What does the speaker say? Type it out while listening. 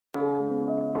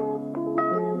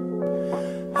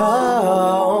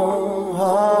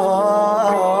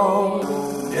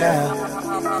Yeah.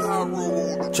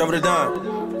 Trevor the Don.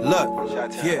 Look,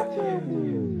 yeah.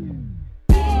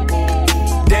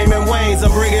 Damon Wayans,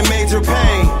 I'm bringing major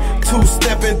pain.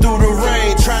 Two-stepping through the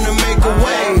rain, trying to make a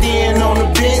way. Then on the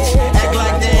bench, act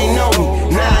like they ain't know me.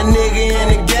 Nah, nigga in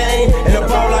the game, and I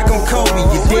ball like I'm Kobe,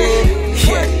 you dig?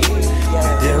 Yeah.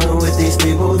 Dealing with these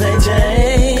people, they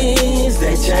change,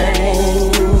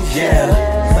 yeah.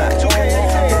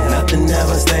 Nothing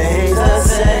ever stays the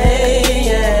same,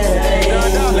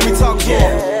 yeah. Let me talk to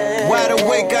you. Wide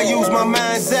awake, I use my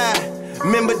mind's eye.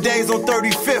 Remember days on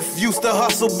 35th, used to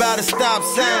hustle by the stop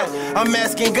sign. I'm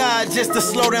asking God just to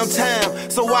slow down time,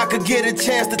 so I could get a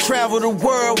chance to travel the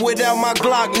world without my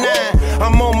Glock 9.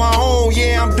 I'm on my own,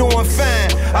 yeah, I'm doing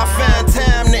fine. I find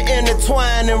time to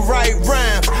intertwine and write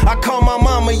rhymes. I call my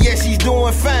mama, yeah, she's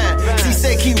doing fine. She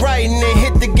say keep writing and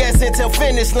hit the gas until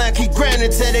finish line. Keep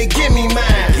grinding till they give me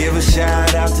mine. Give a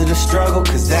shout out to the struggle,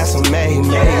 cause that's what made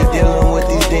me. Dealing with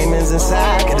these demons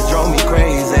inside, could've drove me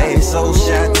crazy. So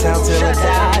shout out to the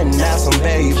die, and now some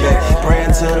baby.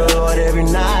 Praying to the Lord every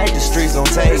night, the streets don't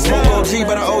take me. OG,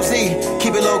 but an OZ.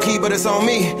 Keep it low key, but it's on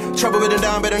me. Trouble with the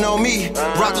dime, better know me.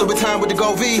 Rock a little bit time with the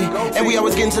Go V. And we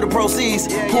always getting to the proceeds.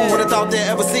 Who would've thought they'd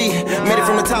ever see? Made it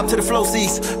from the top to the flow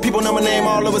seats. People know my name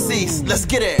all overseas. Let's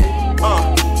get it.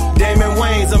 Damon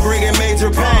Wayans, I'm bringing major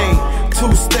pain.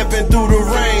 Two-stepping through the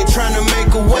rain, trying to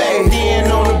make a way. Then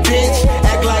on the bench,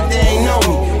 act like they ain't know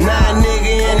me. Nah,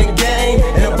 nigga in the game,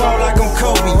 and I ball like I'm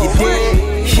Kobe, you dig?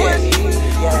 Yeah.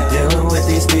 Dealing with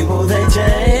these people, they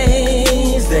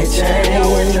change,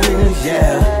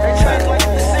 yeah.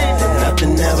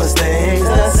 Nothing ever stays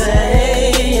the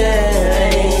same, yeah.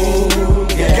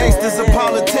 Gangsters and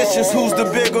politicians, who's the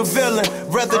bigger villain?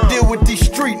 Rather deal with these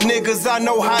street niggas, I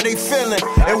know how they feeling.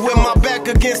 And with my back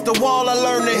against the wall, I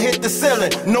learned to hit the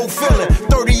ceiling. No feeling,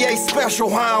 38 special,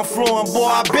 how I'm flowing, boy,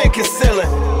 I been concealing.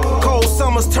 Cold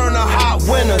summers turn to hot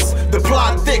winters. The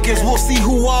plot thickens, we'll see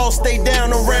who all stay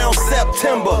down around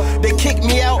September. They kick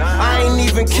me out, I ain't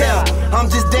even care. I'm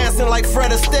just dancing like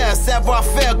Fred Astaire. Savoir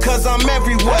faire, cause I'm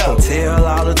everywhere. Tell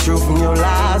all the truth from your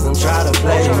lies and try to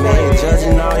play me.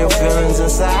 Judging all your feelings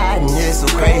inside, and you're so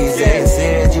crazy.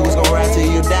 Said you was gonna rap till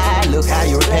you die. Look how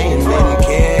you're paying me. Didn't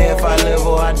care if I live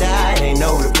or I die, ain't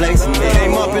no replacing me.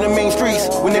 Came up in the mean streets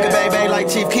with nigga bang bang like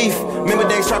Chief Keef. Remember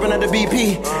days trapping at the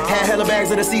BP. Had hella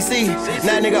bags of the CC.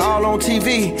 Now nigga all on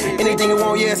TV. Anything you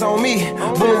want, yeah, it's on me.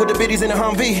 Booming with the biddies in the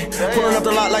Humvee. Pulling up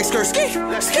the lot like skirt ski.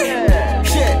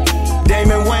 Shit.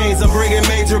 Damon Wayans, I'm bringing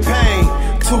major pain.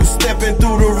 Two-stepping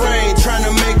through the rain, trying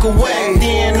to make a way.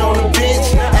 Then on the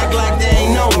bench, act like they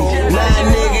ain't know me. Nah,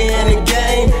 nigga in the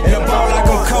game, and I ball like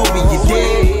I'm Kobe, you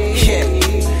dig? Yeah.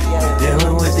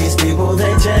 Dealing with these people,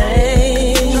 they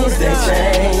change,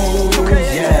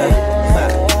 yeah.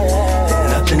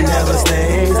 Nothing ever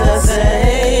stays the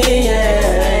same, yeah.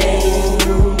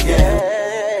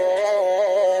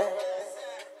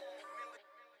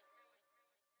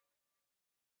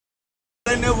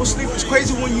 They never sleep. It's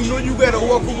crazy when you know you gotta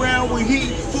walk around with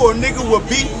heat for a nigga with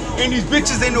beat, and these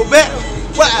bitches ain't no better.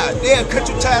 Wow, they'll cut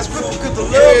your ties quicker cause the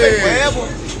love ain't forever.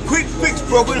 Quick fix,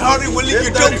 broken hearted will leave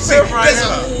your dope sick.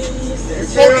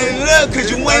 Falling in love cause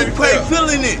you ain't quite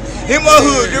feeling it. In my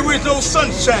hood, there is no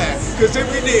sunshine, cause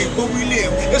every day where we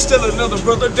live, there's still another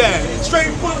brother dying.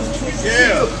 Straight bullets,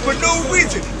 for no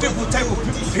reason. Different type of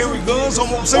people carry guns on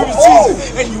certain season,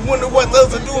 and you wonder what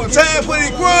others are doing. Time for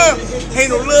their crime. Ain't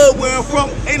no love where I'm from,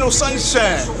 ain't no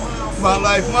sunshine. My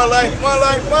life, my life, my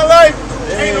life, my life.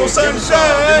 Ain't no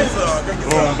sunshine.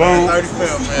 Boom, boom.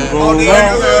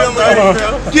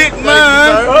 Get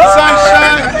mine,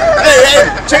 sunshine.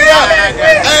 Hey, check it out.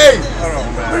 Hey,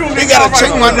 they gotta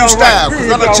check my new style,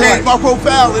 cause I done changed my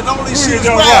profile and all this shit is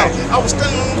wild. I was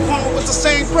standing on the corner with the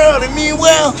same crowd, and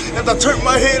meanwhile, as I turned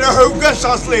my head, I heard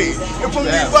gunshots laid. And from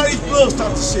everybody's blood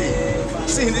started to shed.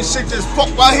 Seeing this shit just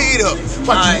fuck my head up.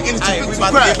 Watching the innocent people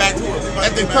cry.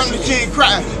 As they come to kid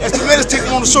cry. As the medics take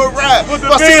on a short ride. If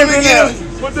I see him again,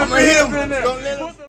 I'm gonna hit him.